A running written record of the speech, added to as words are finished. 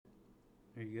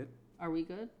Are you good? Are we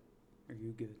good? Are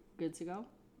you good? Good to go?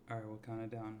 All right, we'll count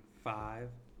it down. 5,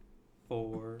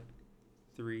 4,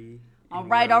 3. All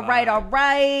and right, we're all right, all live.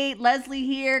 right. Leslie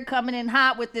here, coming in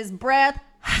hot with this breath.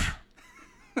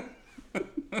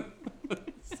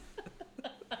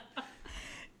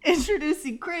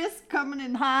 Introducing Chris, coming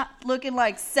in hot, looking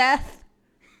like Seth.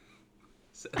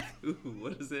 Ooh,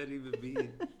 what does that even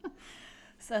mean?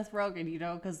 Seth Rogen,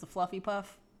 because the fluffy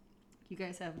puff. You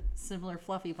guys have similar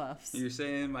fluffy puffs. You're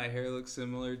saying my hair looks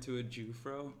similar to a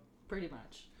Jufro? Pretty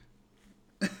much.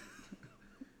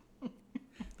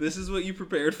 This is what you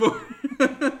prepared for?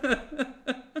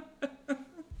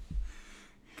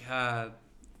 God.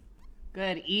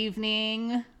 Good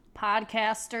evening,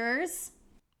 podcasters.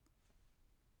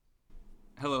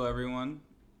 Hello, everyone.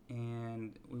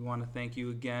 And we want to thank you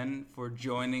again for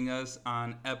joining us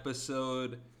on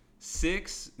episode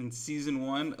 6 in season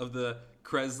 1 of the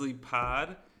Cresley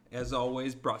Pod. As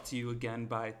always, brought to you again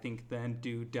by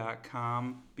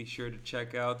ThinkThenDo.com. Be sure to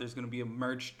check out. There's going to be a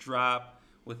merch drop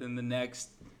within the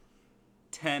next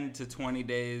 10 to 20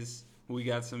 days. We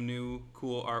got some new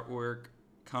cool artwork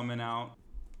coming out.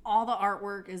 All the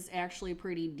artwork is actually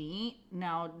pretty neat.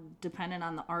 Now, depending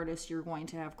on the artist you're going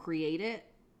to have create it,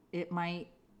 it might,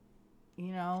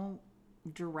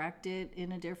 direct it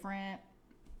in a different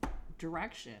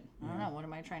direction. I don't know. What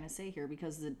am I trying to say here?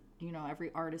 Because,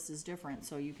 every artist is different.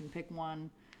 So you can pick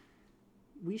one.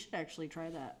 We should actually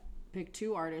try that. Pick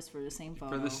 2 artists for the same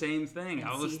photo. For the same thing.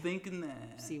 I was thinking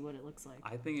that. See what it looks like.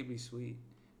 I think it'd be sweet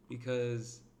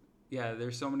because,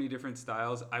 there's so many different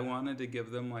styles. I wanted to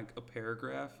give them like a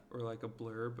paragraph or like a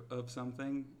blurb of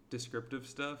something, descriptive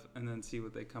stuff, and then see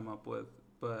what they come up with.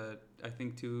 But I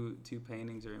think two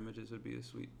paintings or images would be a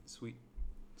sweet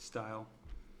style.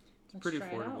 It's pretty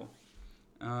affordable.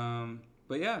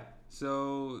 But yeah,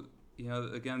 so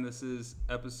again, this is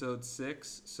episode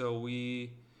 6. So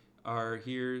we are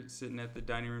here sitting at the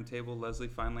dining room table. Leslie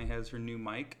finally has her new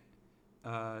mic.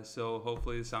 So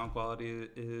hopefully the sound quality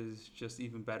is just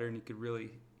even better, and you could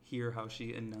really hear how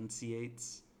she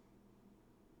enunciates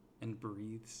and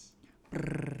breathes.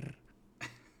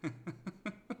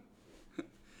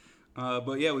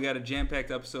 But yeah, we got a jam-packed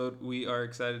episode we are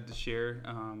excited to share.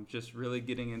 Just really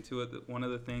getting into it. One of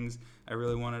the things I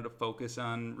really wanted to focus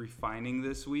on refining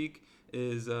this week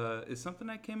is something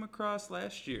I came across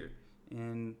last year,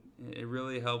 and it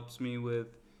really helps me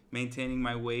with maintaining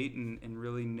my weight and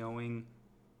really knowing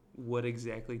what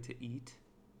exactly to eat.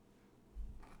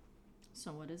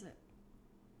 So what is it?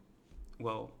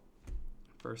 Well,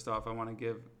 first off, I want to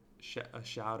give a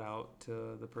shout out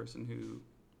to the person who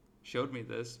showed me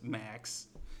this, Max.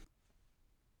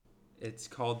 It's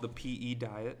called the PE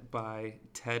Diet by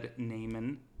Ted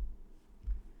Naiman.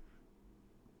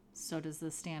 So does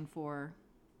this stand for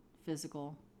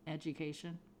physical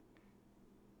education?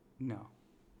 No.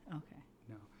 Okay.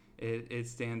 No. It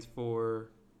stands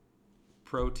for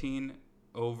protein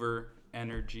over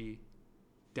energy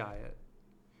diet.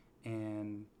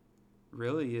 And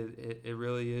really, it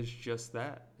really is just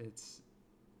that. It's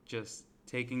just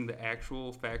taking the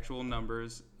actual factual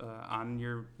numbers on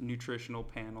your nutritional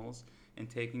panels and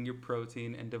taking your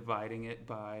protein and dividing it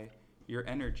by your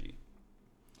energy.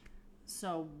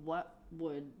 So what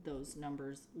would those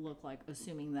numbers look like,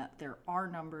 assuming that there are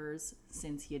numbers,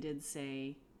 since you did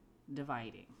say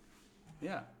dividing?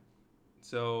 Yeah.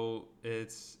 So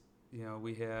it's,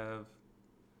 we have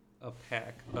a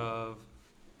pack of...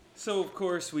 So, of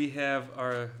course, we have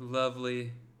our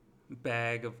lovely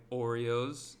bag of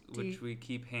Oreos, which we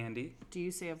keep handy. Do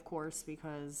you say of course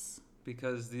because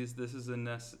this is a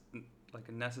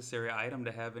necessary item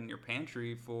to have in your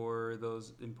pantry for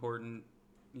those important,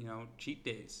 cheat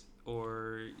days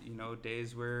or,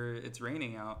 days where it's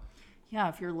raining out. Yeah,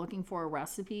 if you're looking for a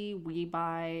recipe, we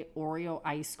buy Oreo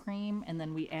ice cream and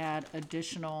then we add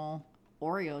additional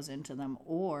Oreos into them,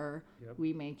 or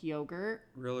we make yogurt.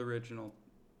 Real original.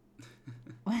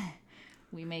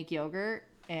 We make yogurt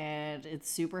and it's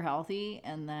super healthy,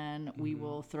 and then we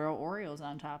will throw Oreos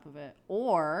on top of it.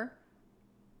 Or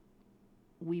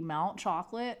we melt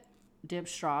chocolate, dip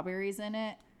strawberries in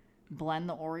it, blend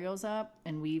the Oreos up,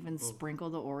 and we even sprinkle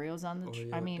the Oreos on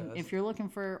the... if you're looking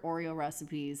for Oreo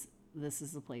recipes, this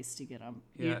is the place to get them.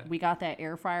 Yeah. We got that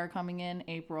air fryer coming in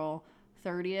April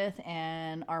 30th,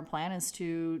 and our plan is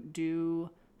to do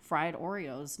fried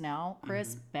Oreos. Now,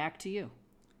 Chris, back to you.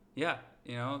 Yeah.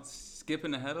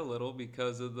 Skipping ahead a little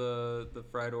because of the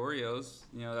fried Oreos.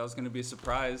 That was going to be a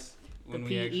surprise when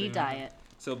we actually... The PE diet.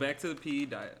 So back to the PE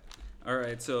diet. All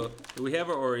right, so we have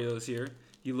our Oreos here.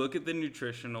 You look at the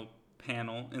nutritional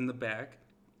panel in the back.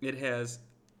 It has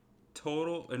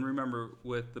total, and remember,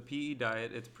 with the PE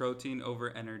diet, it's protein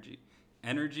over energy.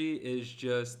 Energy is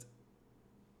just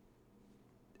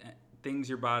things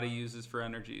your body uses for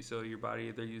energy. So your body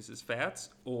either uses fats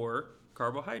or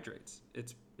carbohydrates.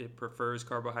 It prefers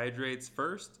carbohydrates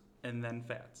first and then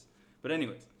fats. But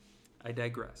anyways, I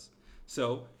digress.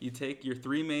 So you take your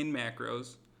three main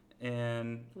macros,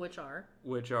 and which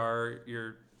are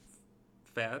your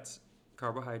fats,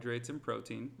 carbohydrates, and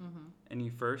protein. And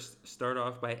you first start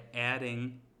off by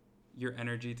adding your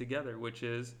energy together, which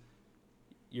is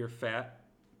your fat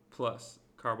plus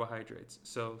carbohydrates.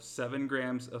 So 7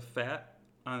 grams of fat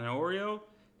on an Oreo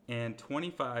and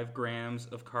 25 grams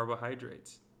of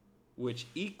carbohydrates, which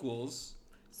equals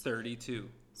 32.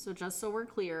 So just so we're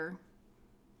clear,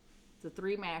 the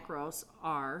 3 macros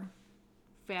are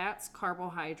fats,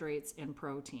 carbohydrates, and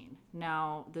protein.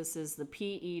 Now, this is the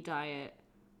PE diet,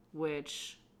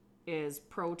 which is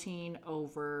protein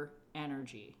over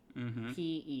energy.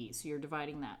 PE. So you're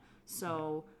dividing that.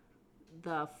 So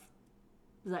the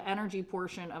energy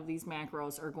portion of these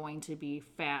macros are going to be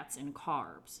fats and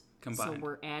carbs. Combined. So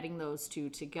we're adding those two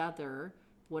together.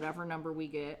 Whatever number we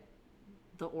get,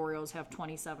 the Oreos have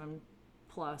 27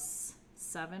 plus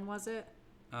 7, was it?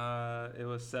 It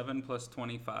was 7 plus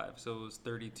 25, so it was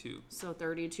 32. So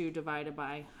 32 divided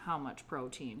by how much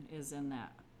protein is in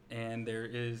that? And there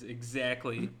is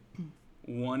exactly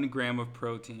 1 gram of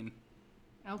protein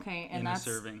in a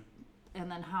serving. And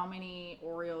then how many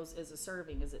Oreos is a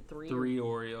serving? Is it 3? 3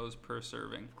 Oreos per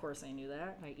serving. Of course I knew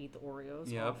that. I eat the Oreos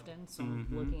Yep. often, so I'm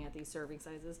looking at these serving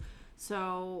sizes.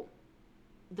 So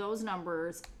those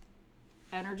numbers,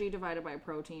 energy divided by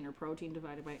protein or protein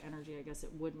divided by energy, I guess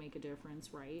it would make a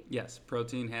difference, right? Yes,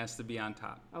 protein has to be on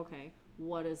top. Okay.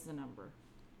 What is the number?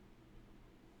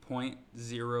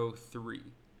 0.03.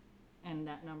 And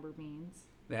that number means?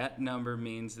 That number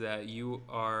means that you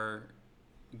are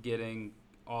getting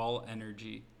all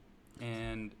energy.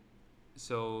 And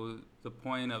so the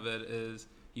point of it is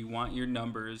you want your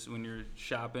numbers when you're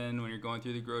shopping, when you're going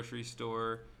through the grocery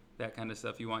store, that kind of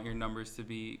stuff. You want your numbers to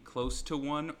be close to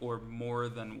 1 or more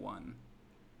than 1.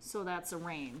 So that's a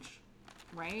range,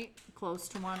 right? Close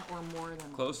to 1 or more than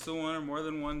 1. Close to 1 or more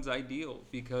than 1's ideal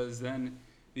because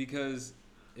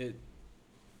it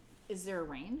is there a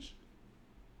range?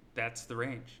 That's the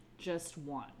range. Just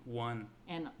 1. 1.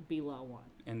 And below 1.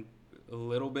 And a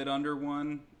little bit under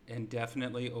 1 and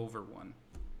definitely over 1.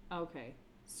 Okay.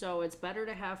 So it's better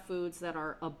to have foods that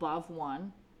are above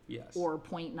 1. Yes. Or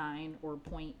 0.9 or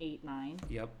 0.89.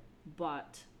 Yep.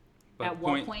 But at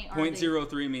what point are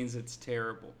 0.03 means it's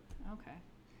terrible. Okay.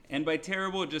 And by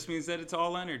terrible, it just means that it's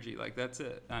all energy. Like, that's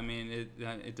it. I mean,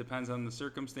 it depends on the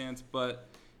circumstance. But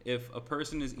if a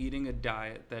person is eating a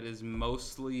diet that is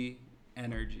mostly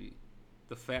energy,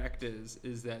 the fact is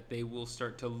that they will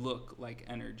start to look like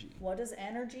energy. What does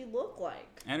energy look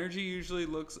like? Energy usually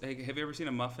looks like, have you ever seen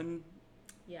a muffin?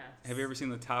 Yes. Have you ever seen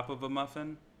the top of a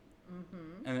muffin?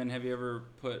 Mm-hmm. And then have you ever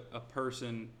put a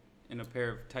person in a pair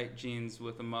of tight jeans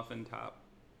with a muffin top?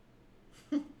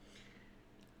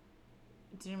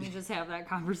 Didn't we just have that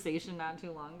conversation not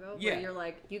too long ago? Yeah. Where you're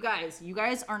like, you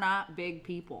guys are not big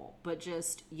people, but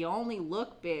just you only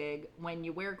look big when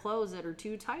you wear clothes that are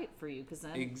too tight for you, because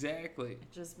then Exactly. it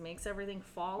just makes everything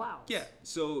fall out. Yeah.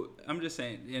 So I'm just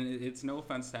saying, and it's no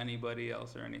offense to anybody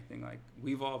else or anything. Like,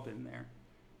 we've all been there,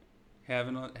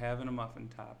 having a muffin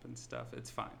top and stuff. It's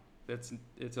fine.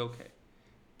 It's okay.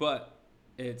 But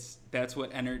that's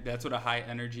what a high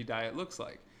energy diet looks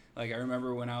like. Like, I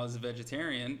remember when I was a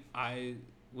vegetarian, I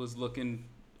was looking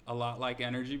a lot like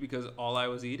energy because all I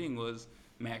was eating was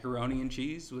macaroni and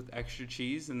cheese with extra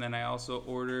cheese, and then I also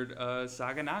ordered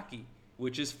saganaki,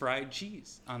 which is fried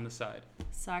cheese on the side.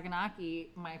 Saganaki,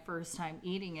 my first time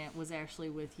eating it was actually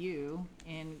with you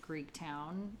in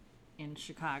Greektown in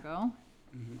Chicago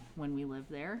when we lived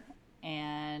there.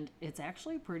 And it's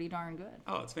actually pretty darn good.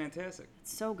 Oh, it's fantastic.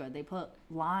 It's so good. They put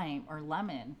lime or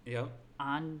lemon Yep.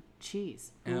 on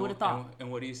cheese. Who would have thought?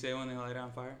 And what do you say when they light it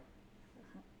on fire?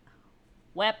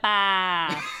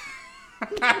 Wepa!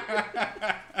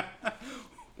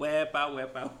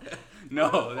 Wepa.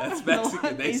 No, that's Mexican.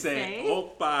 what They they say say?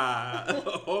 opa.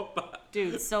 Opa.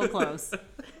 Dude, so close.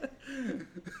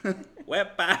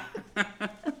 Wepa.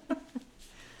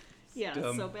 Yeah,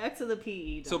 so back to the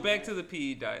PE diet. So back to the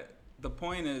PE diet. The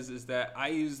point is that I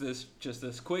use this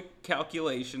quick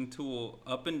calculation tool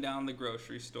up and down the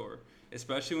grocery store,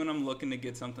 especially when I'm looking to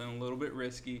get something a little bit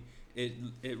risky. It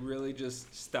really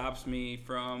just stops me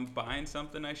from buying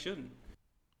something I shouldn't.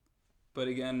 But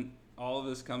again, all of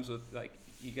this comes with, like,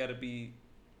 you gotta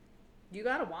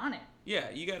want it. Yeah,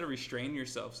 you gotta restrain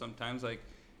yourself sometimes. Like,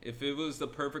 if it was the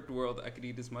perfect world, I could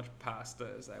eat as much pasta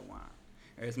as I want,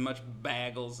 or as much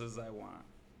bagels as I want.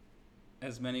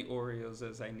 as many Oreos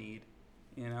as I need,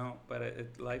 but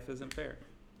life isn't fair.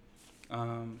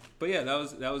 But yeah,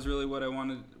 that was really what I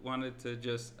wanted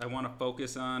to I want to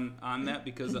focus on that,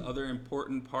 because the other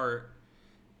important part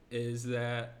is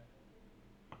that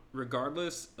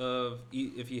regardless of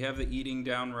if you have the eating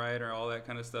down right or all that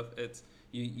kind of stuff,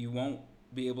 you won't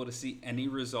be able to see any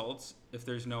results if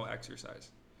there's no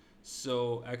exercise.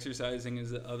 So exercising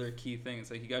is the other key thing.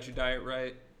 It's like you got your diet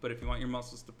right, but if you want your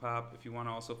muscles to pop, if you want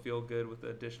to also feel good with the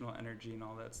additional energy and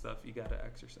all that stuff, you got to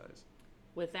exercise.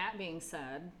 With that being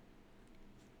said,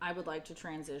 I would like to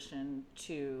transition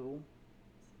to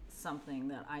something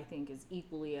that I think is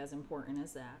equally as important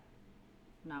as that.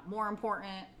 Not more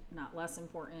important, not less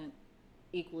important,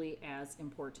 equally as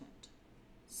important.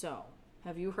 So,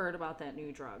 have you heard about that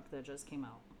new drug that just came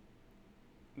out?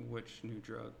 Which new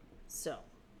drug? So,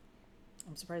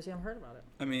 I'm surprised you haven't heard about it.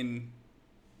 I mean,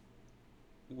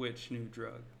 which new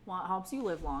drug? Well, it helps you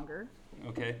live longer.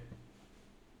 Okay.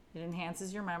 It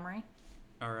enhances your memory.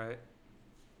 All right.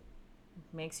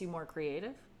 Makes you more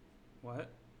creative. What?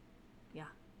 Yeah.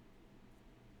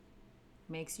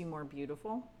 Makes you more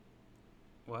beautiful.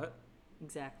 What?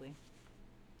 Exactly.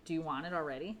 Do you want it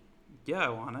already? Yeah, I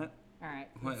want it. All right.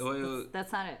 Wait.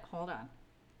 That's not it. Hold on.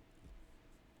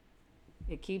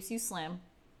 It keeps you slim.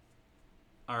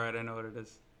 All right, I know what it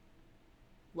is.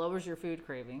 Lowers your food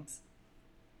cravings.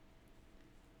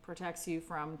 Protects you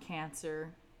from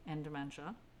cancer and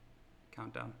dementia.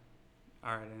 Countdown.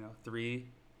 All right, I know. 3,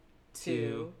 2,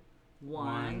 2,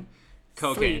 1.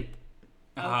 Cocaine. Sleep.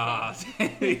 Ah,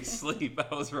 sleep.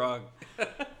 I was wrong.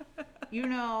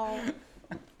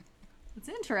 What's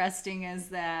interesting is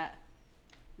that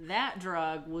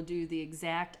drug will do the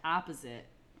exact opposite.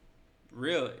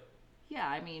 Really? Yeah,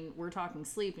 I mean, we're talking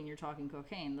sleep and you're talking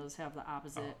cocaine. Those have the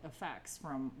opposite effects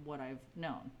from what I've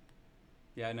known.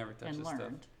 Yeah, I never touched and this learned.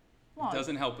 stuff. Well, it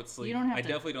doesn't help with sleep. You don't have I to,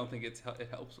 definitely don't think it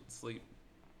helps with sleep.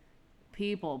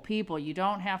 People, you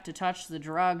don't have to touch the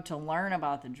drug to learn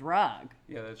about the drug.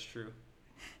 Yeah, that's true.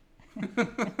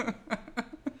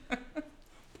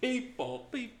 People.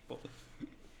 All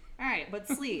right, but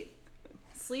sleep.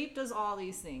 Sleep does all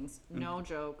these things. No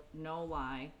joke, no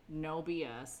lie, no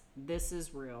BS. This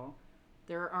is real.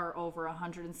 There are over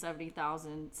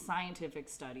 170,000 scientific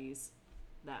studies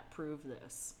that prove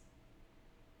this.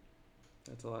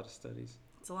 That's a lot of studies.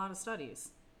 It's a lot of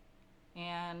studies.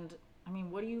 And, I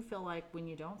mean, what do you feel like when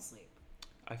you don't sleep?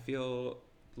 I feel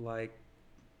like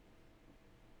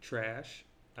trash.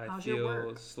 How's I your feel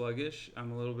work? sluggish.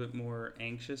 I'm a little bit more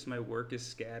anxious. My work is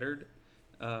scattered.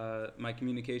 My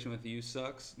communication with you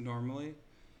sucks normally.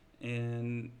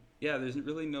 And, yeah, there's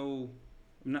really I'm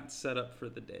not set up for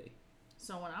the day.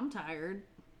 So when I'm tired,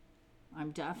 I'm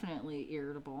definitely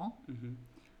irritable.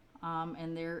 Mm-hmm.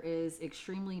 And there is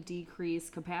extremely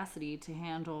decreased capacity to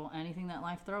handle anything that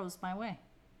life throws my way.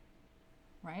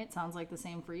 Right? Sounds like the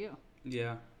same for you.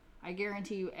 Yeah. I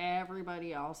guarantee you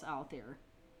everybody else out there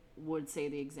would say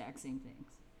the exact same things.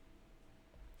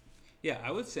 Yeah,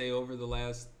 I would say over the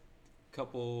last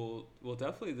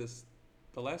definitely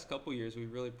the last couple years, we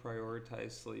really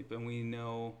prioritized sleep, and we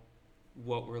know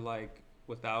what we're like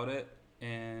without it,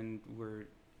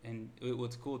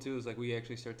 what's cool too is like we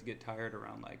actually start to get tired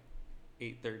around like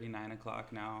 8:30, 9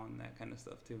 o'clock now, and that kind of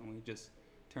stuff too, and we just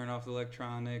turn off the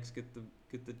electronics, get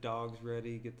the dogs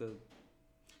ready,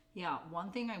 Yeah,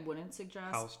 one thing I wouldn't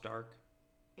suggest house dark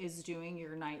is doing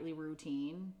your nightly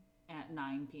routine at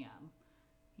 9 p.m.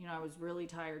 I was really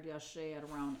tired yesterday at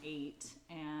around 8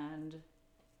 and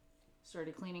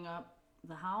started cleaning up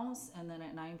the house, and then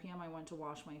at 9 p.m. I went to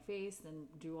wash my face, then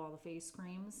do all the face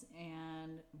creams,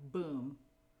 and boom,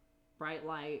 bright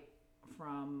light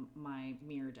from my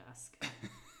mirror desk.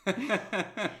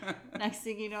 Next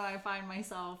thing you know, I find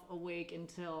myself awake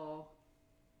until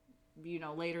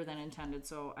later than intended,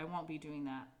 so I won't be doing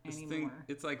that anymore.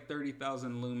 It's like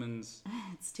 30,000 lumens.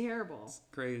 It's terrible. It's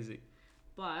crazy.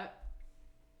 But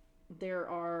there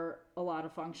are a lot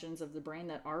of functions of the brain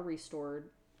that are restored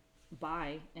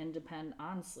by and depend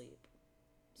on sleep.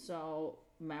 So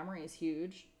memory is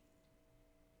huge.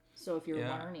 So if you're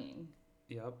learning.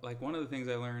 Yep. Like one of the things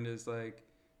I learned is like,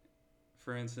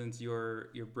 for instance, your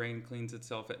brain cleans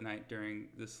itself at night during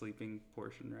the sleeping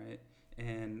portion, right?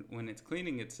 And when it's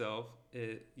cleaning itself,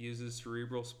 it uses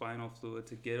cerebral spinal fluid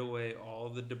to get away all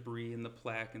the debris and the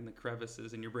plaque and the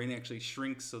crevices, and your brain actually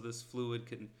shrinks so this fluid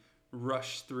can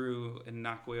rush through and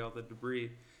knock away all the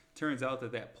debris. Turns out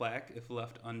that plaque, if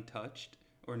left untouched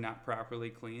or not properly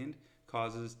cleaned,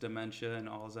 causes dementia and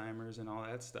Alzheimer's and all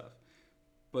that stuff.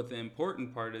 But the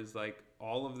important part is like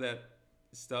all of that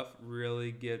stuff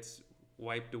really gets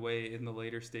wiped away in the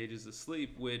later stages of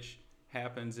sleep, which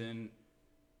happens in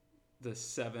the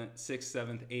sixth,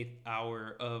 seventh, eighth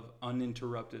hour of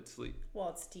uninterrupted sleep. Well,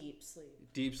 it's deep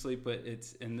sleep. Deep sleep, but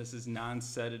this is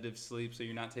non-sedative sleep, so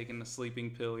you're not taking a sleeping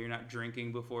pill, you're not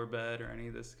drinking before bed or any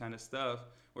of this kind of stuff,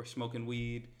 or smoking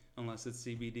weed unless it's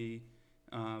CBD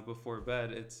before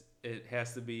bed. It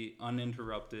has to be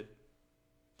uninterrupted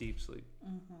deep sleep.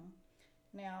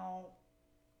 Mm-hmm. Now,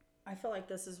 I feel like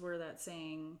this is where that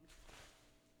saying,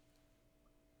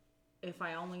 if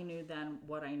I only knew then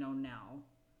what I know now,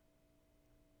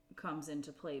 comes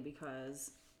into play,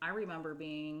 because I remember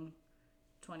being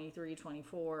 23,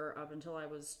 24 up until I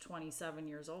was 27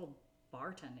 years old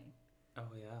bartending.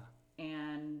 Oh, yeah.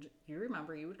 And you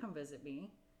remember you would come visit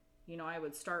me. You know, I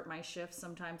would start my shift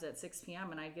sometimes at 6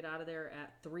 p.m. and I'd get out of there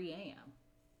at 3 a.m.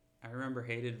 I remember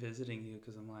hated visiting you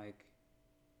because I'm like,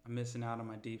 I'm missing out on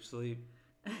my deep sleep.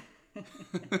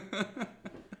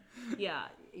 Yeah,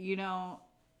 you know,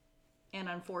 and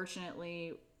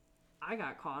unfortunately, I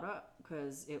got caught up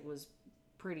because it was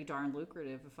pretty darn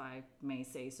lucrative, if I may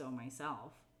say so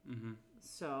myself. Mm-hmm.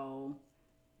 So,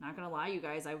 not gonna lie, you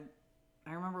guys, I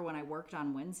remember when I worked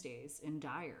on Wednesdays in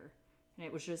Dyer, and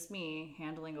it was just me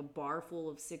handling a bar full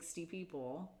of 60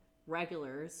 people,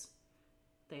 regulars.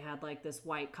 They had like this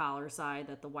white collar side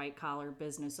that the white collar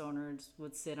business owners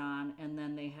would sit on, and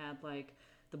then they had like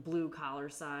the blue collar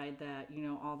side that, you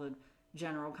know, all the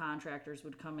general contractors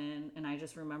would come in. And I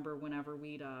just remember whenever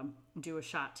we'd do a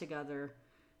shot together,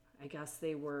 I guess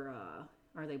they were,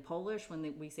 are they Polish?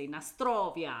 When we say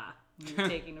Nastrovia, when you're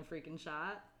taking a freaking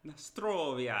shot.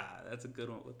 Nastrovia, that's a good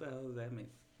one. What the hell does that mean?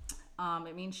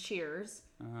 It means cheers.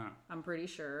 Uh-huh. I'm pretty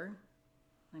sure.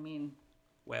 I mean,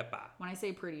 Wepa. when I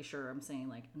say pretty sure, I'm saying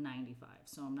like 95,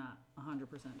 so I'm not 100%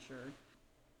 sure.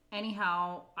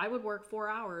 Anyhow, I would work 4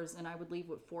 hours and I would leave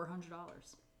with $400.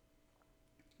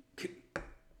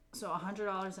 So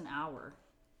 $100 an hour.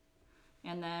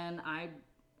 And then I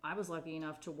was lucky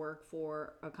enough to work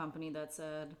for a company that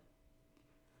said,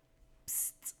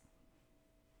 "Psst,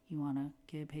 you want to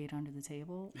get paid under the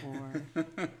table?" Or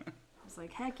I was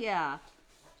like, heck yeah.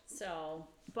 So,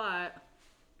 but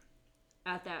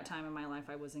at that time in my life,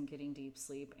 I wasn't getting deep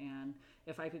sleep. And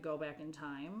if I could go back in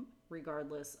time,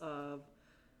 regardless of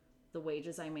the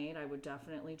wages I made, I would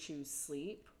definitely choose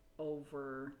sleep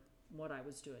over what I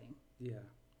was doing. Yeah.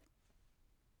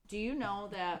 Do you know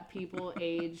that people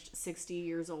aged 60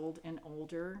 years old and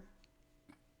older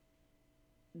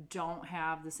don't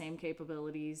have the same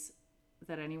capabilities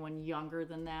that anyone younger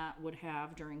than that would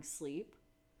have during sleep?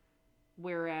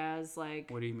 Whereas,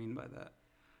 like, What do you mean by that?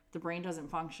 the brain doesn't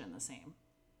function the same.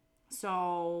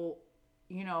 So,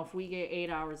 you know, if we get 8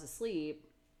 hours of sleep,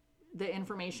 the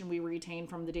information we retain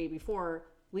from the day before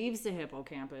leaves the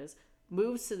hippocampus,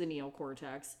 moves to the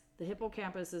neocortex. The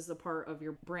hippocampus is the part of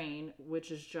your brain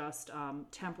which is just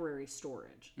temporary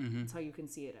storage. Mm-hmm. That's how you can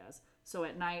see it as. So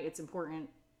at night, it's important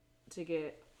to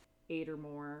get 8 or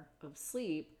more of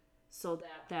sleep so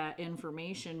that that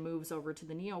information moves over to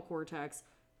the neocortex,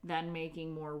 then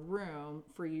making more room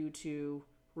for you to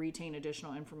retain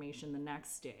additional information the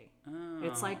next day. Oh.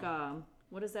 It's like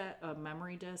what is that? A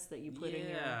memory disk that you put in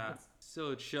your... Yeah.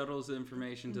 So it shuttles the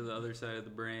information to the other side of the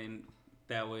brain.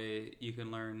 That way you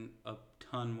can learn a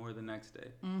ton more the next day.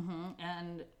 Mm-hmm.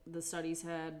 And the studies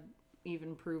had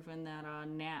even proven that a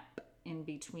nap in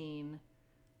between,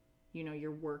 you know,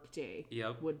 your work day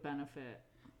would benefit.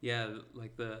 Yeah,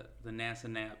 like the NASA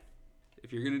nap.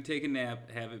 If you're going to take a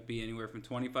nap, have it be anywhere from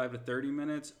 25 to 30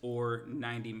 minutes or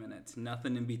 90 minutes.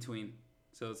 Nothing in between.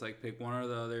 So it's like pick one or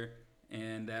the other,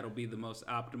 and that'll be the most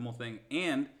optimal thing.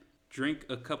 And drink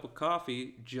a cup of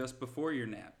coffee just before your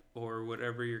nap, or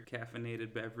whatever your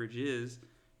caffeinated beverage is.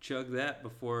 Chug that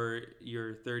before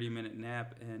your 30-minute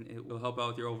nap, and it will help out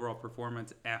with your overall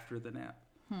performance after the nap.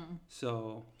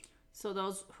 So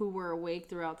those who were awake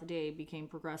throughout the day became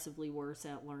progressively worse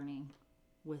at learning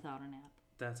without a nap.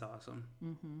 That's awesome.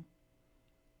 Mm-hmm.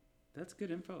 That's good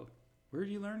info. Where are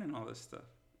you learning all this stuff?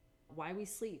 Why We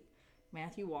Sleep.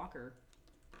 Matthew Walker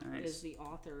is the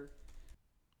author.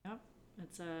 Yep.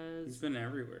 It says... He's been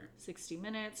everywhere. 60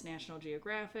 Minutes, National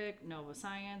Geographic, Nova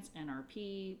Science,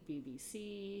 NRP,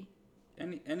 BBC.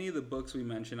 Any of the books we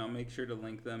mentioned, I'll make sure to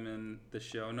link them in the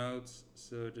show notes,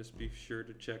 so just be sure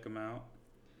to check them out.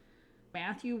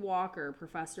 Matthew Walker,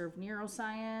 professor of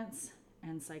neuroscience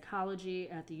and psychology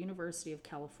at the University of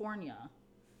California,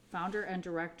 founder and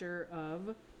director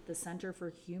of the Center for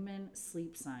Human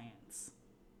Sleep Science.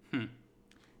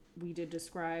 We did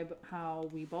describe how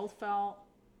we both felt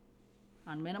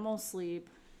on minimal sleep,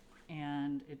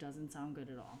 and it doesn't sound good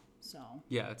at all. So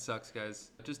yeah, it sucks, guys.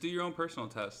 Just do your own personal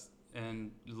test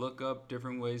and look up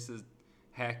different ways to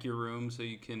hack your room so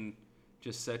you can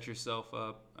just set yourself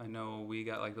up. I know we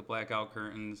got like the blackout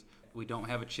curtains. We don't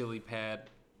have a chili pad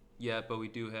yet, but we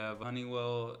do have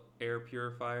Honeywell air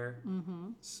purifier,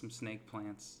 some snake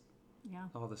plants, Yeah.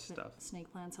 all this stuff.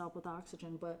 Snake plants help with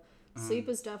oxygen, but sleep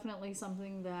is definitely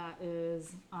something that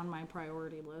is on my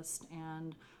priority list,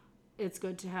 and it's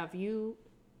good to have you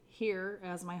here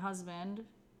as my husband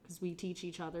because we teach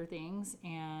each other things,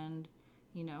 and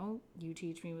you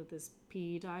teach me with this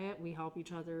PE diet. We help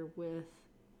each other with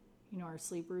our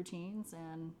sleep routines,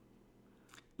 and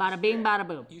bada bing, bada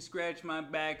boom. You scratch my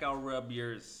back, I'll rub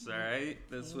yours, all right?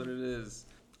 That's what it is.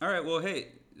 All right, well, hey,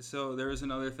 so there's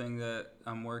another thing that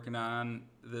I'm working on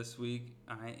this week.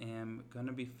 I am going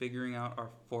to be figuring out our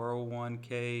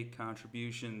 401k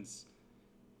contributions.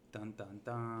 Dun, dun,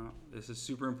 dun. This is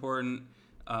super important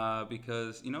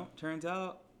because, turns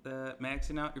out that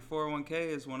maxing out your 401k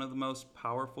is one of the most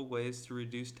powerful ways to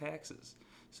reduce taxes.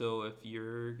 So if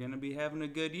you're going to be having a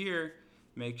good year,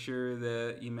 make sure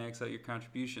that you max out your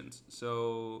contributions.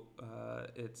 So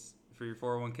it's for your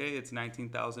 401k, it's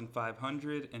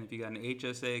 $19,500, and if you got an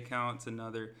HSA account, it's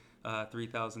another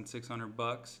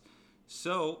 $3,600.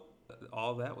 So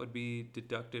all that would be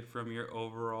deducted from your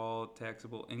overall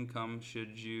taxable income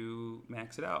should you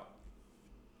max it out.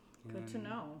 Good to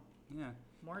know. Yeah.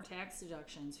 More tax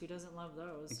deductions. Who doesn't love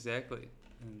those? Exactly.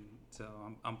 And so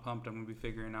I'm pumped. I'm going to be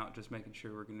figuring out, just making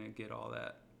sure we're going to get all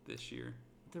that this year.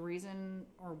 The reason,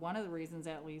 or one of the reasons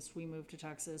at least, we moved to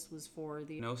Texas was for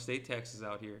the... No state taxes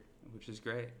out here, which is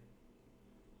great.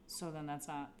 So then that's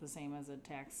not the same as a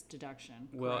tax deduction,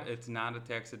 correct? Well, it's not a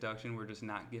tax deduction. We're just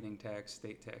not getting taxed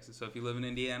state taxes. So if you live in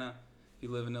Indiana, if you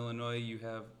live in Illinois,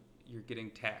 you're getting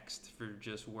taxed for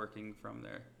just working from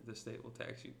there. The state will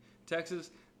tax you.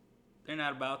 Texas, they're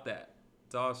not about that.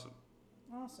 It's awesome.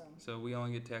 Awesome. So we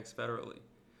only get taxed federally.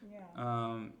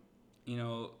 Yeah.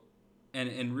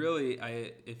 And really,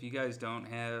 if you guys don't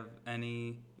have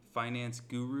any finance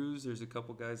gurus, there's a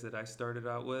couple guys that I started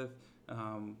out with.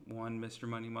 One, Mr.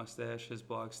 Money Mustache, his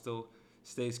blog still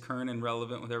stays current and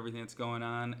relevant with everything that's going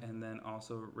on. And then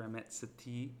also Ramit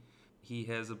Sethi. He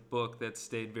has a book that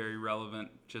stayed very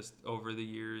relevant just over the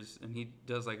years, and he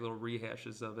does like little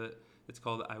rehashes of it. It's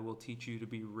called I Will Teach You to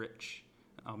Be Rich.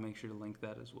 I'll make sure to link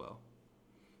that as well.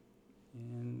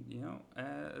 And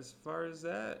as far as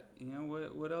that,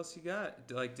 what else you got?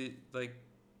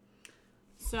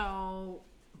 So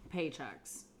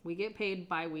paychecks. We get paid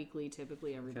bi-weekly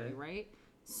typically every day, right?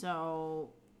 So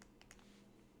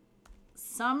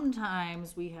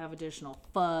sometimes we have additional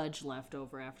fudge left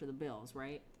over after the bills,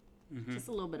 right? Mm-hmm. Just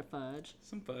a little bit of fudge.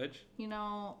 Some fudge.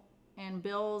 And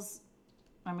bills,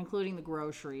 I'm including the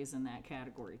groceries in that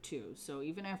category too. So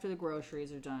even after the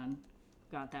groceries are done,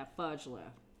 got that fudge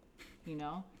left.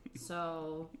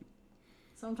 So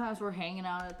sometimes we're hanging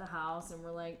out at the house and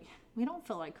we're like, we don't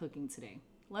feel like cooking today.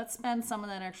 Let's spend some of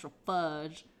that extra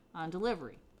fudge on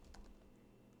delivery.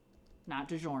 Not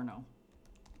DiGiorno.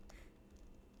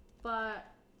 But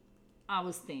I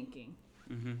was thinking,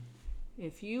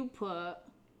 if you put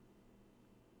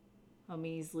a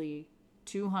measly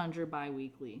 $200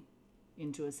 bi-weekly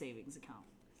into a savings account,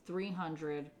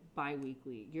 $300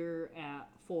 bi-weekly, you're at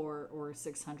 $400 or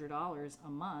 $600 a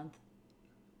month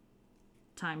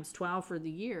times 12 for the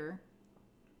year.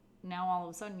 Now all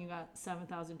of a sudden you got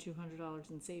 $7,200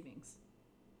 in savings.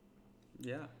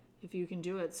 Yeah. If you can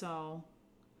do it. So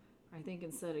I think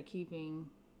instead of keeping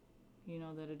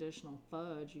that additional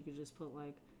fudge, you could just put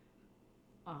like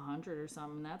 100 or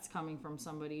something. That's coming from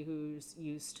somebody who's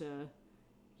used to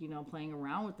playing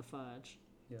around with the fudge.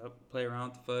 Yep, play around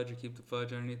with the fudge or keep the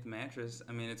fudge underneath the mattress.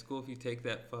 I mean, it's cool if you take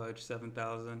that fudge,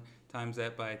 7,000, times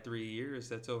that by 3 years.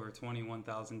 That's over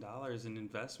 $21,000 in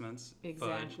investments.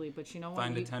 Exactly, fudge. But you know what?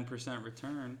 Find a 10%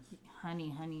 return.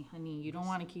 Honey, you don't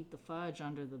want to keep the fudge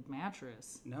under the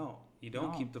mattress. No, you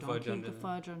don't keep the fudge under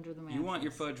the mattress. You want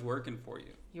your fudge working for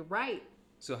you. You're right.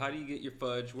 So how do you get your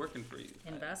fudge working for you?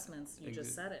 Investments. You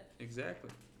just said it.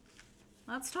 Exactly.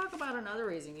 Let's talk about another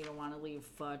reason you don't want to leave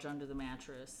fudge under the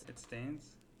mattress. It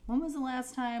stains. When was the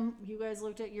last time you guys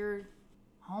looked at your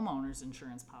homeowner's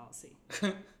insurance policy?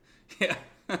 Yeah.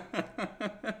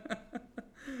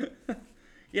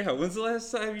 Yeah, when's the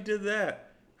last time you did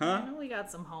that? Huh? I know we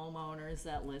got some homeowners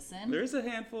that listen. There's a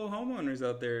handful of homeowners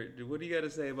out there. What do you got to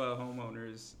say about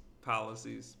homeowners'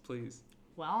 policies, please?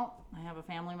 Well, I have a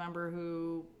family member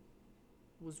who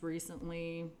was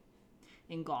recently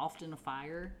engulfed in a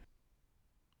fire.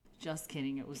 Just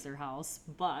kidding, it was their house,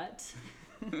 but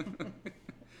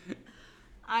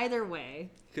either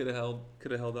way. Could have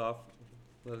held off,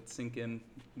 let it sink in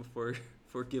before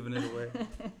giving it away.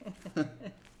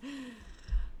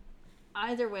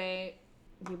 Either way,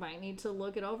 you might need to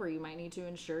look it over. You might need to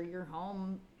insure your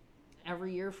home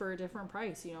every year for a different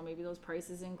price. You know, maybe those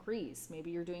prices increase.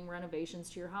 Maybe you're doing renovations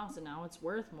to your house and now it's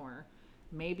worth more.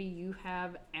 Maybe you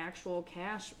have actual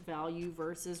cash value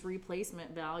versus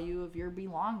replacement value of your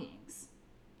belongings,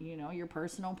 you know, your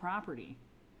personal property.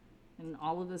 And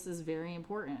all of this is very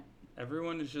important.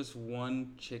 Everyone is just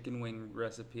one chicken wing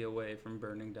recipe away from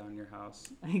burning down your house.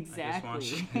 Exactly. I just want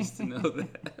you guys to know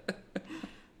that.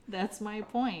 That's my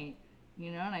point.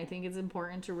 You know, and I think it's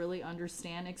important to really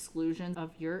understand exclusions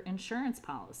of your insurance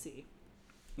policy.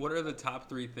 What are the top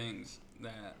 3 things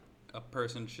that a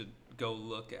person should go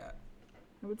look at?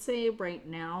 I would say right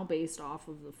now, based off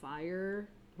of the fire,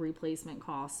 replacement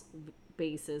cost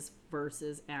basis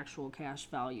versus actual cash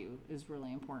value is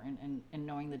really important, and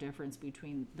knowing the difference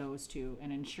between those two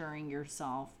and insuring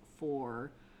yourself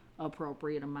for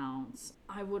appropriate amounts.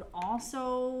 I would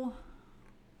also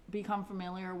become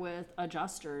familiar with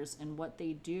adjusters and what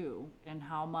they do and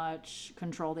how much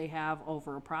control they have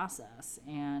over a process,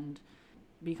 and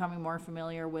becoming more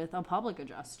familiar with a public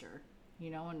adjuster, you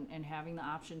know, and having the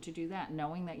option to do that,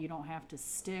 knowing that you don't have to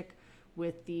stick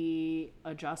with the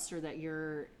adjuster that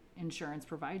your insurance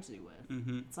provides you with.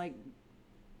 Mm-hmm. It's like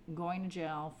going to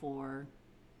jail for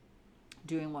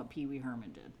doing what Pee Wee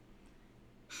Herman did.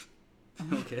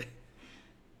 Okay.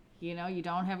 You know, you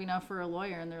don't have enough for a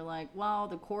lawyer, and they're like, well,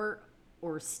 the court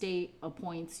or state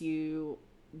appoints you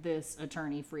this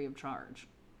attorney free of charge.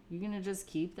 You going to just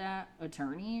keep that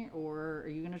attorney, or are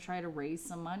you going to try to raise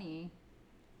some money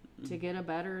to get a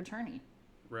better attorney?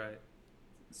 Right.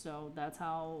 So that's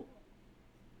how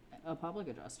a public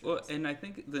adjuster Well, is. and I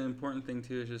think the important thing,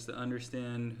 too, is just to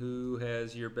understand who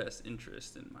has your best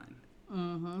interest in mind.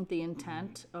 Mm-hmm. The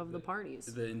intent of the parties.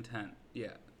 The intent,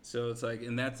 yeah. So it's like,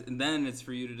 and then it's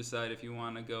for you to decide if you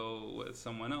want to go with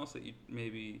someone else that you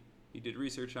did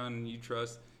research on and you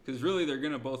trust, because really they're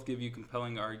going to both give you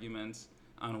compelling arguments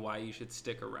on why you should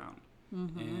stick around.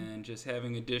 Mm-hmm. And just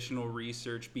having additional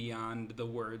research beyond the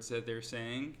words that they're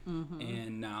saying, mm-hmm.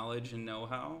 and knowledge and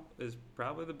know-how is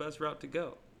probably the best route to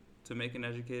go to make an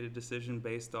educated decision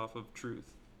based off of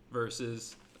truth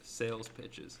versus sales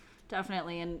pitches.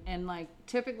 Definitely. And like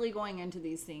typically going into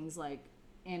these things, like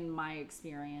in my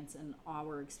experience and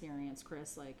our experience,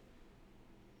 Chris, like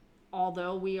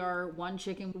although we are one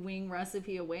chicken wing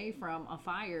recipe away from a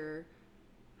fire,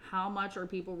 how much are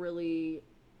people really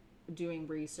doing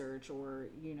research or,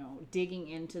 you know, digging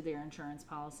into their insurance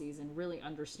policies and really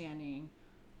understanding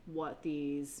what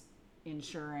these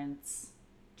insurance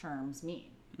terms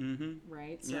mean? Mm-hmm.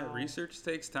 Right? So, yeah, research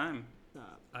takes time.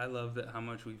 I love that how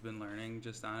much we've been learning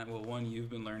just on it. Well, one, you've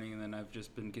been learning, and then I've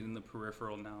just been getting the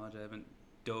peripheral knowledge. I haven't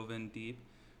dove in deep,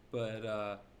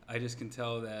 but I just can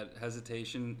tell that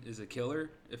hesitation is a killer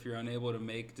if you're unable to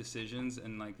make decisions,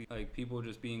 and like people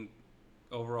just being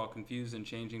overall confused and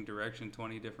changing direction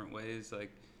 20 different ways.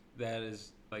 Like that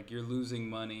is like you're losing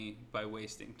money by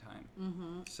wasting time.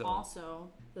 Mm-hmm. So also,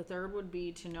 the third would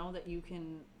be to know that you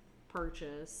can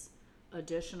purchase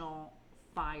additional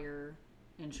fire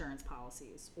insurance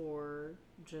policies or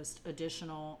just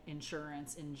additional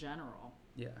insurance in general.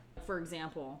 Yeah. For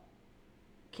example,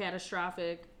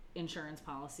 catastrophic insurance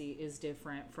policy is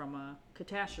different from a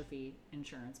catastrophe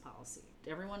insurance policy.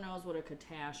 Everyone knows what a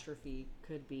catastrophe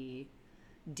could be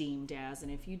deemed as,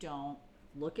 and if you don't,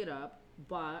 look it up.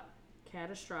 But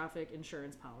catastrophic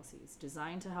insurance policies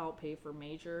designed to help pay for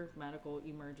major medical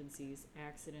emergencies,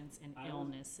 accidents, and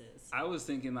illnesses. I was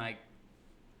thinking like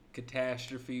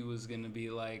catastrophe was going to be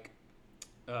like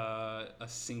a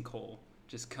sinkhole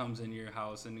just comes in your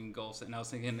house and engulfs it. And I was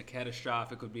thinking the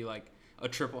catastrophic would be like a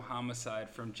triple homicide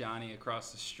from Johnny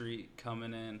across the street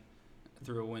coming in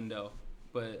through a window.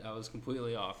 But I was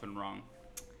completely off and wrong.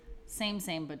 Same,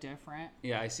 but different.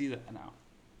 Yeah, I see that now.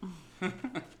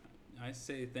 I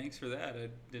say thanks for that. I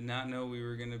did not know we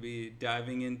were going to be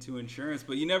diving into insurance,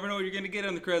 but you never know what you're going to get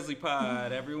on the Kresley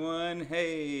Pod, everyone.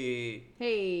 Hey.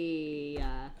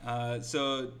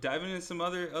 So diving into some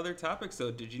other topics,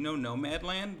 though. Did you know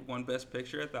Nomadland won Best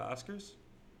Picture at the Oscars?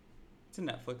 It's a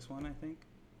Netflix one, I think.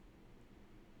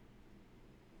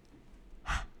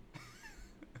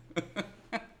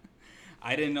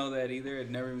 I didn't know that either.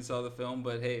 I'd never even saw the film,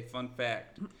 but hey, fun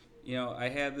fact. You know, I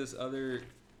had this other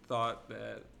thought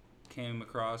that came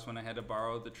across when I had to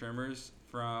borrow the trimmers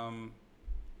from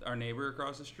our neighbor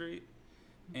across the street.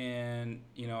 And,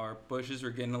 you know, our bushes were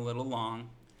getting a little long.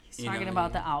 He's talking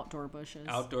about the outdoor bushes.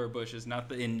 Outdoor bushes, not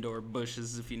the indoor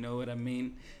bushes, if you know what I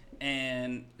mean.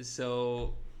 And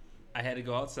so I had to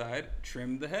go outside,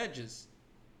 trim the hedges.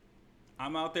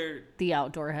 I'm out there. The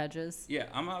outdoor hedges? Yeah,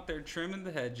 I'm out there trimming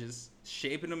the hedges,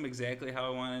 shaping them exactly how I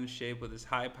want them to shape with this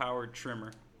high-powered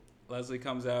trimmer. Leslie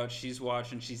comes out. She's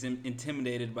watching. She's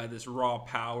intimidated by this raw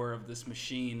power of this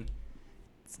machine.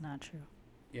 It's not true.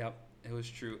 Yep, it was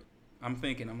true. I'm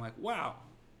thinking, I'm like, wow,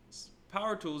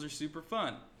 power tools are super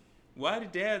fun. Why do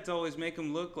dads always make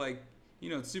them look like,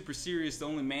 it's super serious, the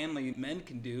only manly men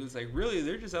can do? It's like, really,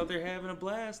 they're just out there having a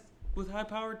blast with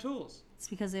high-powered tools. It's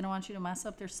because they don't want you to mess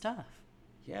up their stuff.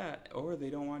 Yeah, or they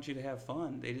don't want you to have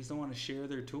fun. They just don't want to share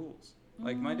their tools.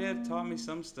 Like, my dad taught me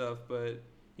some stuff, but,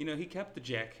 he kept the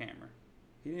jackhammer.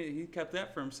 He kept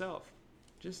that for himself.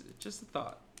 Just a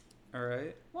thought. All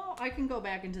right. Well, I can go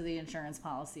back into the insurance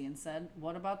policy and said,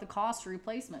 what about the cost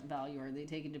replacement value? Are they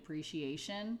taking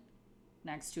depreciation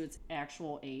next to its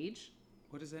actual age?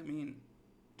 What does that mean?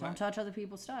 Don't touch other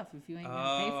people's stuff if you ain't going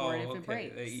to pay for it if it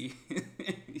breaks.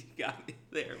 You got me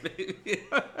there, baby.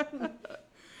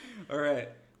 All right.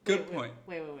 Good point.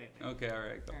 Wait. Okay, all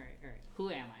right. Go. All right.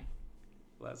 Who am I?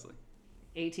 Leslie.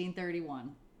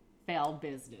 1831. Failed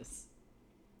business.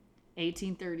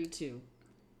 1832.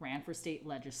 Ran for state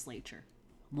legislature.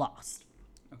 Lost.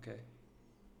 Okay.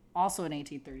 Also in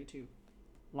 1832.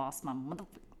 Lost my motherfucking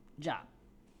job.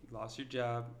 You lost your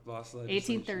job. Lost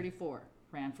legislation. 1834.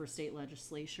 Ran for state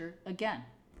legislature again.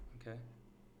 Okay.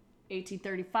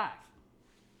 1835.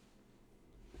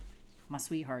 My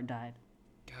sweetheart died.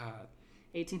 God.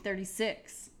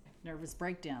 1836. Nervous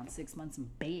breakdown. 6 months in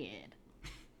bed.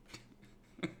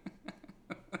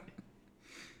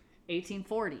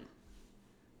 1840.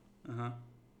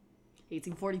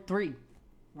 1843.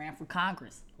 Ran for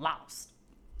Congress. Lost.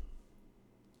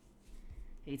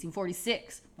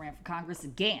 1846. Ran for Congress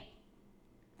again.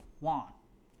 Won.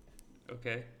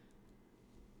 Okay.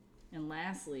 And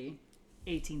lastly,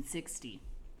 1860.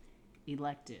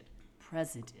 Elected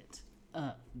President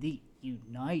of the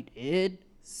United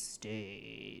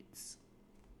States.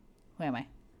 Who am I?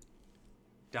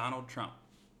 Donald Trump.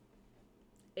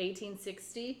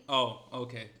 1860. Oh,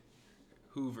 okay.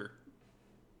 Hoover.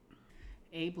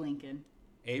 Abe Lincoln.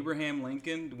 Abraham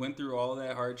Lincoln went through all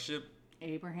that hardship.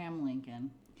 Abraham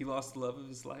Lincoln. He lost the love of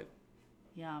his life.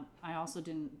 Yeah, I also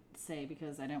didn't say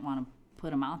because I didn't want to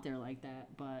put him out there like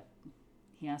that, but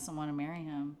he asked someone to marry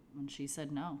him, and she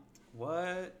said no.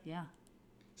 What? Yeah.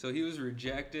 So he was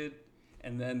rejected,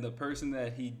 and then the person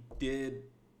that he did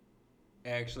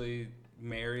actually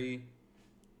marry,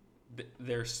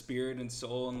 their spirit and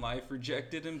soul and life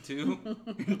rejected him too,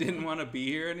 and didn't want to be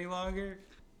here any longer.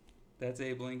 That's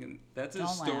Abe Lincoln. That's a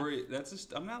story.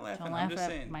 I'm not laughing. Don't I'm laugh just at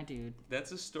saying. my dude.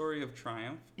 That's a story of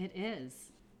triumph. It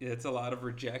is. It's a lot of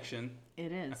rejection.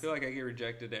 It is. I feel like I get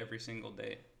rejected every single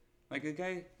day. Like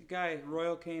a guy,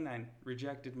 Royal Canine,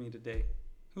 rejected me today.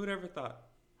 Who would ever thought?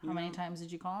 How many times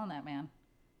did you call on that man?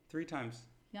 3 times.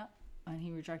 Yep. And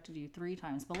he rejected you 3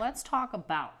 times. But let's talk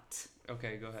about.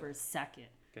 Okay, go ahead. For a second.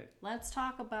 Okay. Let's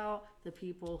talk about the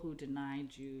people who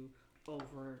denied you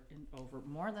over and over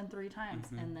more than 3 times.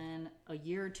 Mm-hmm. And then a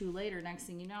year or 2 later, next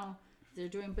thing you know, they're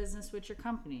doing business with your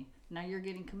company. Now you're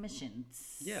getting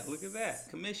commissions. Yeah, look at that.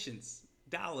 Commissions.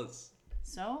 Dollars.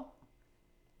 So,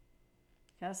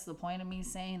 I guess the point of me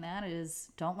saying that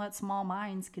is don't let small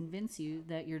minds convince you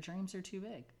that your dreams are too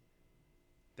big.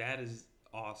 That is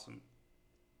awesome.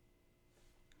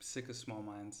 I'm sick of small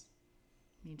minds.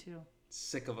 Me too.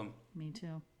 Sick of them. Me too.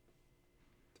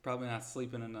 They're probably not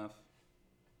sleeping enough.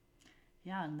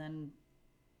 Yeah, and then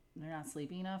they're not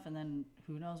sleeping enough, and then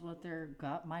who knows what their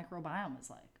gut microbiome is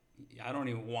like. I don't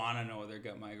even want to know what their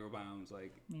gut microbiome's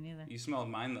like. Me neither. You smelled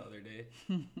mine the other day,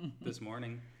 this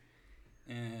morning.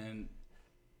 And,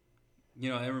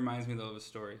 it reminds me, though, of a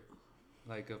story,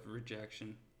 like of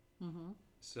rejection. Mm-hmm.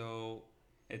 So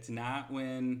it's not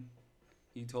when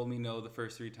you told me no the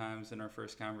first 3 times in our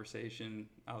first conversation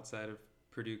outside of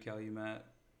Purdue Calumet,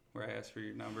 where I asked for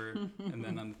your number, and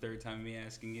then on the 3rd time me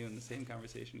asking you in the same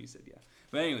conversation, you said yeah.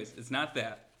 But anyways, it's not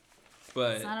that.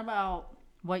 But it's not about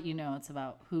what you know, it's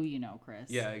about who you know, Chris.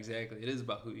 Yeah, exactly. It is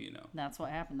about who you know. That's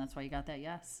what happened. That's why you got that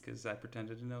yes. Because I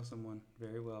pretended to know someone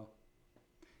very well.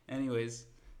 Anyways,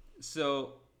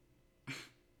 so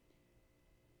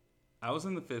I was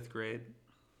in the 5th grade,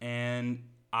 and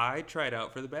I tried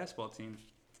out for the basketball team.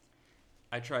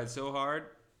 I tried so hard.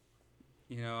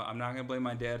 I'm not going to blame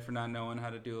my dad for not knowing how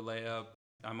to do a layup.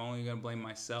 I'm only going to blame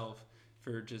myself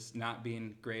for just not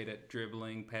being great at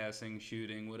dribbling, passing,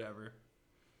 shooting, whatever.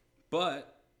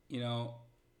 But,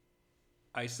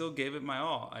 I still gave it my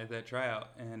all at that tryout,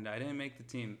 and I didn't make the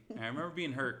team. And I remember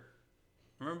being hurt.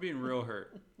 I remember being real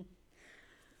hurt.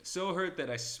 So hurt that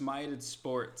I smited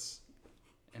sports,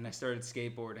 and I started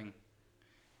skateboarding.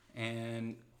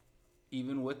 And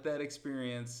even with that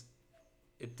experience,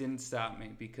 it didn't stop me,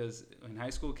 because when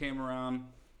high school came around,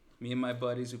 Me and my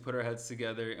buddies, we put our heads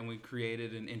together and we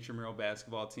created an intramural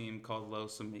basketball team called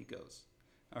Los Amigos.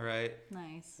 All right?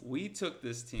 Nice. We took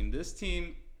this team. This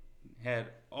team had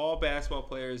all basketball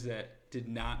players that did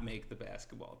not make the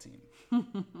basketball team.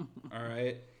 All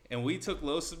right? And we took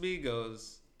Los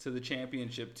Amigos to the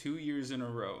championship 2 years in a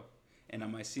row. And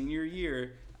on my senior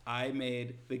year, I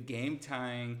made the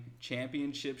game-tying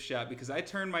championship shot because I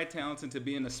turned my talents into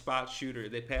being a spot shooter.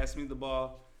 They passed me the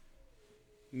ball,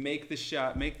 make the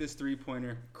shot, make this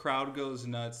three-pointer. Crowd goes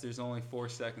nuts. There's only 4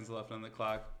 seconds left on the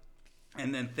clock.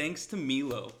 And then thanks to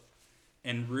Milo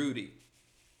and Rudy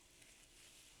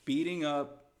beating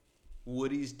up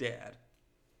Woody's dad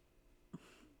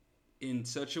in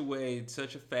such a way,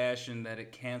 such a fashion that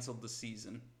it canceled the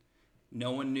season.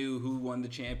 No one knew who won the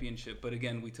championship. But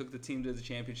again, we took the team to the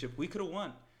championship. We could have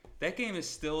won. That game is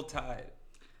still tied.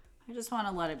 I just want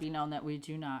to let it be known that we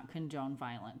do not condone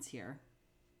violence here.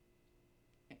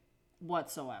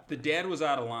 Whatsoever. The dad was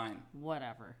out of line.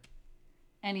 Whatever.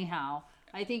 Anyhow,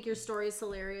 I think your story is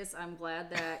hilarious. I'm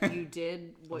glad that you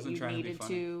did what you needed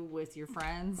to with your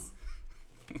friends.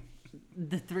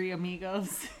 The 3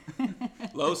 amigos.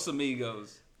 Los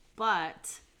Amigos.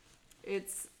 But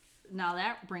now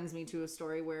that brings me to a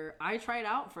story where I tried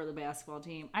out for the basketball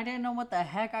team. I didn't know what the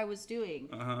heck I was doing.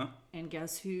 Uh-huh. And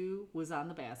guess who was on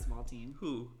the basketball team?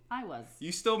 Who? I was.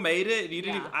 You still made it? You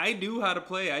didn't Yeah. even, I knew how to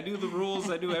play. I knew the rules.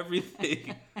 I knew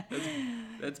everything.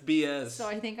 That's BS. So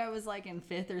I think I was like in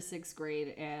 5th or 6th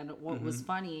grade. And what was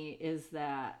funny is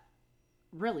that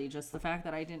really just the fact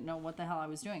that I didn't know what the hell I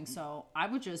was doing. So I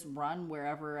would just run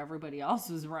wherever everybody else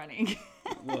was running.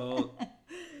 Well,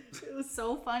 it was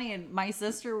so funny. And my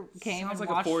sister came sounds and like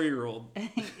watched. a 4-year-old.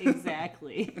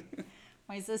 Exactly.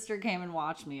 My sister came and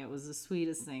watched me. It was the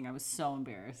sweetest thing. I was so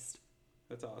embarrassed.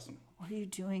 That's awesome. What are you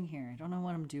doing here? I don't know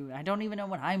what I'm doing. I don't even know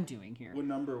what I'm doing here. What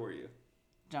number were you?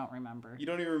 Don't remember. You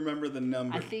don't even remember the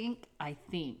number. I think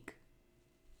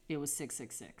it was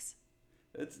 666.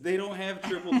 They don't have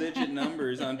triple-digit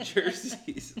numbers on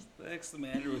jerseys. What the heck's the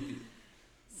matter with you?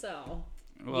 So,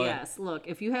 Well, yes, look,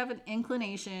 if you have an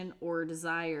inclination or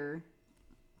desire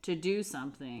to do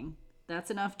something,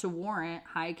 that's enough to warrant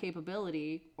high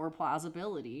capability or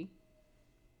plausibility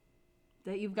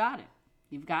that you've got it.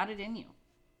 You've got it in you.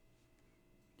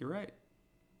 You're right.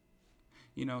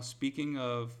 You know, speaking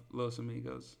of Los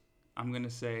Amigos, I'm going to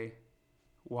say,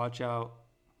 watch out,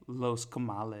 Los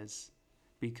Comales,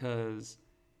 because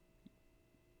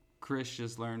Chris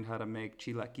just learned how to make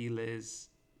chilaquiles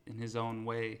in his own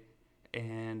way.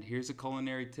 And here's a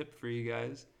culinary tip for you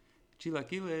guys.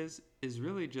 Chilaquiles is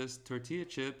really just tortilla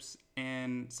chips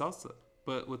and salsa.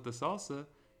 But with the salsa,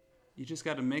 you just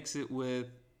got to mix it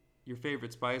with your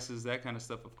favorite spices, that kind of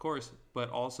stuff, of course, but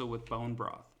also with bone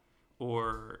broth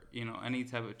or, you know, any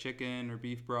type of chicken or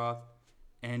beef broth,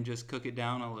 and just cook it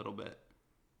down a little bit.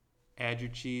 Add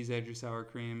your cheese, add your sour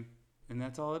cream, and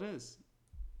that's all it is.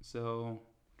 So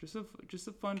just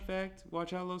a fun fact.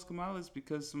 Watch out, Los Comales,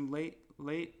 because some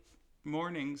late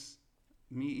mornings,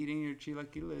 me eating your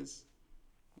chilaquiles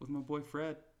with my boy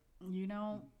Fred. You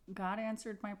know, God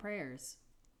answered my prayers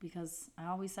because I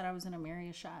always said I was going to marry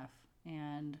a chef,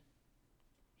 and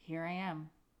here I am.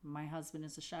 My husband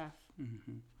is a chef.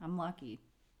 Mm-hmm. I'm lucky.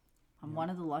 I'm one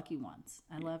of the lucky ones.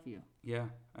 I love you. Yeah,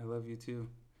 I love you too.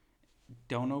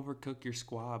 Don't overcook your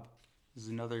squab. This is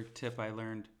another tip I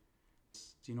learned.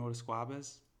 Do you know what a squab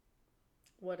is?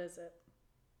 What is it?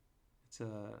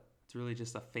 It's really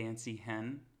just a fancy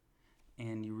hen,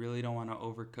 and you really don't want to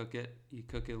overcook it. You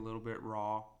cook it a little bit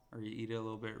raw, or you eat it a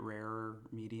little bit rarer,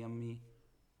 medium meat.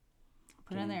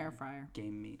 Put it in the air fryer.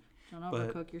 Game meat. Don't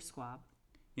overcook your squab.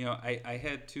 You know, I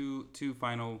had two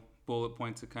final bullet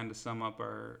points to kind of sum up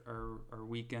our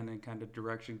weekend and kind of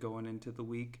direction going into the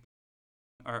week.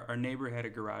 Our neighbor had a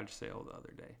garage sale the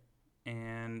other day,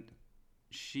 and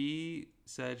she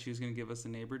said she was going to give us a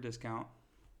neighbor discount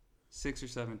 6 or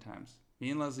 7 times. Me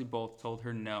and Leslie both told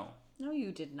her no. No,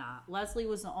 you did not. Leslie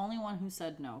was the only one who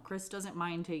said no. Chris doesn't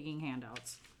mind taking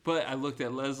handouts. But I looked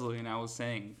at Leslie and I was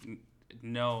saying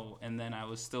no, and then I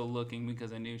was still looking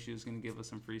because I knew she was going to give us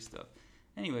some free stuff.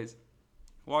 Anyways,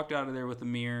 walked out of there with a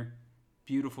mirror,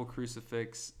 beautiful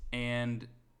crucifix, and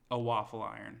a waffle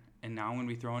iron. And now I'm going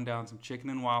to be throwing down some chicken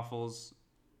and waffles,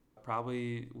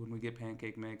 probably when we get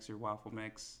pancake mix or waffle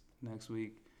mix next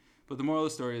week. But the moral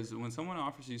of the story is when someone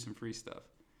offers you some free stuff,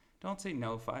 don't say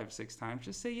no 5-6 times.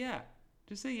 Just say yeah.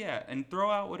 Just say yeah. And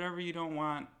throw out whatever you don't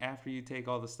want after you take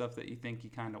all the stuff that you think you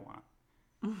kind of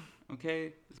want.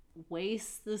 Okay?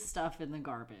 Waste the stuff in the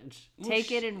garbage.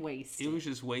 Take it and waste it. It was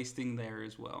just wasting there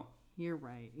as well. You're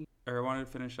right. I wanted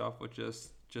to finish off with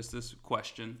just this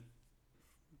question.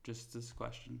 Just this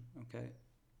question, okay?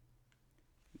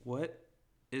 What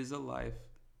is a life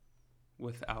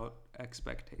without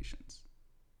expectations?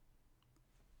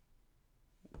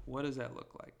 What does that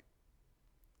look like?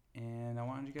 And I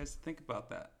wanted you guys to think about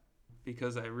that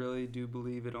because I really do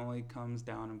believe it only comes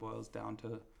down and boils down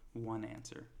to one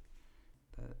answer.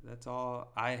 That's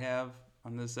all I have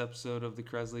on this episode of the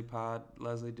Cresley Pod.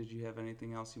 Leslie, did you have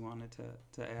anything else you wanted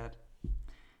to add?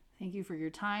 Thank you for your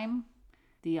time,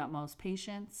 the utmost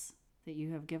patience that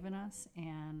you have given us,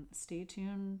 and stay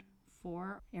tuned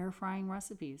for air frying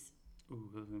recipes. Ooh,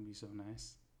 that's going to be so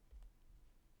nice.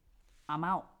 I'm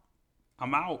out.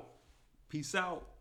 I'm out. Peace out.